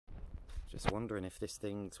Just wondering if this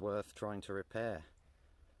thing's worth trying to repair.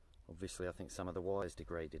 Obviously I think some of the wire's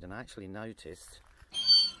degraded, and I actually noticed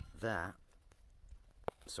that,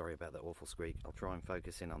 sorry about that awful squeak, I'll try and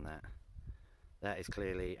focus in on that. That is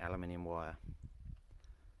clearly aluminium wire.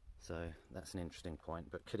 So that's an interesting point,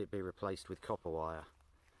 but could it be replaced with copper wire?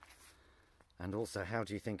 And also, how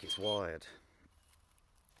do you think it's wired?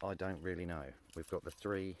 I don't really know. We've got the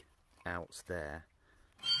 3 outs there.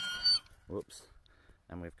 Whoops.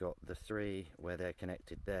 And we've got the 3 where they're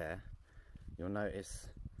connected there. You'll notice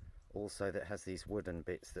also that it has these wooden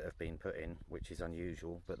bits that have been put in, which is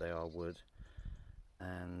unusual, but they are wood.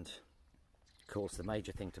 And of course the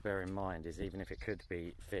major thing to bear in mind is even if it could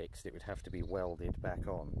be fixed, it would have to be welded back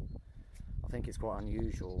on. I think it's quite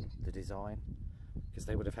unusual, the design, because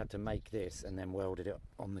they would have had to make this and then welded it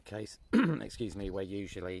on the case excuse me, where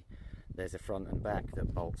usually there's a front and back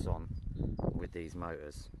that bolts on with these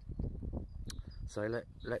motors. So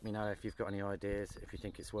let me know if you've got any ideas, if you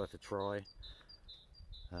think it's worth a try.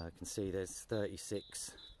 You can see there's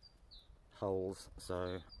 36 holes,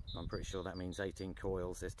 so I'm pretty sure that means 18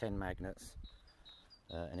 coils. There's 10 magnets,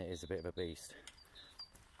 and it is a bit of a beast.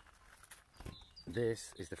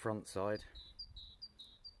 This is the front side,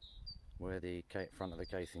 where the front of the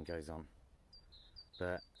casing goes on.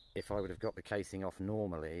 But if I would have got the casing off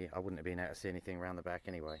normally, I wouldn't have been able to see anything around the back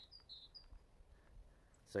anyway.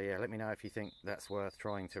 So yeah, let me know if you think that's worth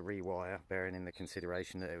trying to rewire, bearing in the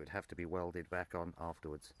consideration that it would have to be welded back on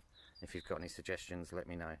afterwards. If you've got any suggestions, let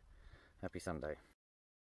me know. Happy Sunday.